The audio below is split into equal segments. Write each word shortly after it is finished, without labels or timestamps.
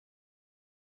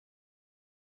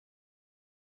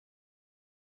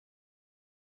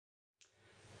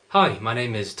Hi, my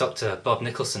name is Dr. Bob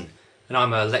Nicholson and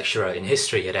I'm a lecturer in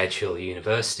history at Edgehill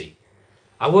University.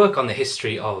 I work on the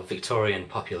history of Victorian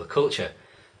popular culture.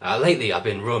 Lately I've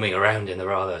been roaming around in the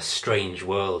rather strange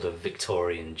world of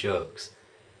Victorian jokes.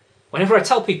 Whenever I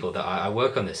tell people that I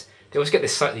work on this, they always get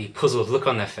this slightly puzzled look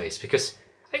on their face because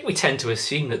I think we tend to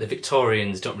assume that the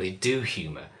Victorians don't really do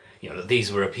humour, that these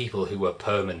were a people who were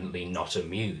permanently not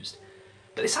amused.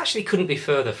 But this actually couldn't be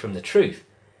further from the truth.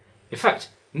 In fact,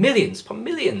 millions upon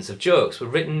millions of jokes were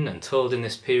written and told in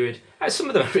this period, and some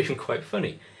of them are even quite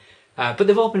funny, but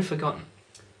they've all been forgotten.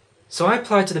 So I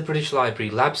applied to the British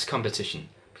Library Labs competition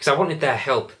because I wanted their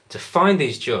help to find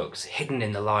these jokes hidden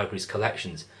in the library's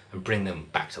collections and bring them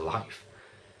back to life.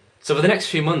 So for the next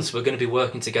few months we're going to be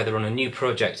working together on a new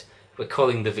project we're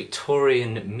calling the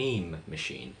Victorian Meme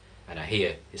Machine, and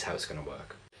here is how it's going to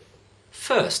work.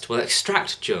 First, we'll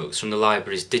extract jokes from the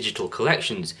library's digital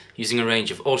collections using a range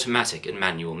of automatic and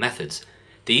manual methods.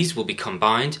 These will be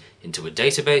combined into a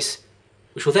database,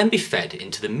 which will then be fed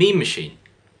into the meme machine.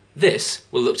 This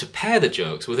will look to pair the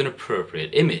jokes with an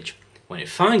appropriate image. When it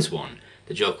finds one,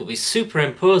 the joke will be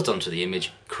superimposed onto the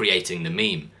image, creating the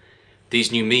meme. These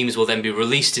new memes will then be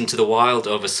released into the wild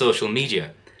over social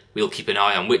media. We'll keep an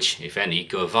eye on which, if any,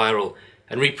 go viral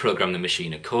and reprogram the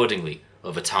machine accordingly.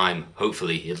 Over time,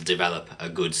 hopefully, it'll develop a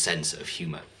good sense of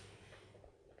humour.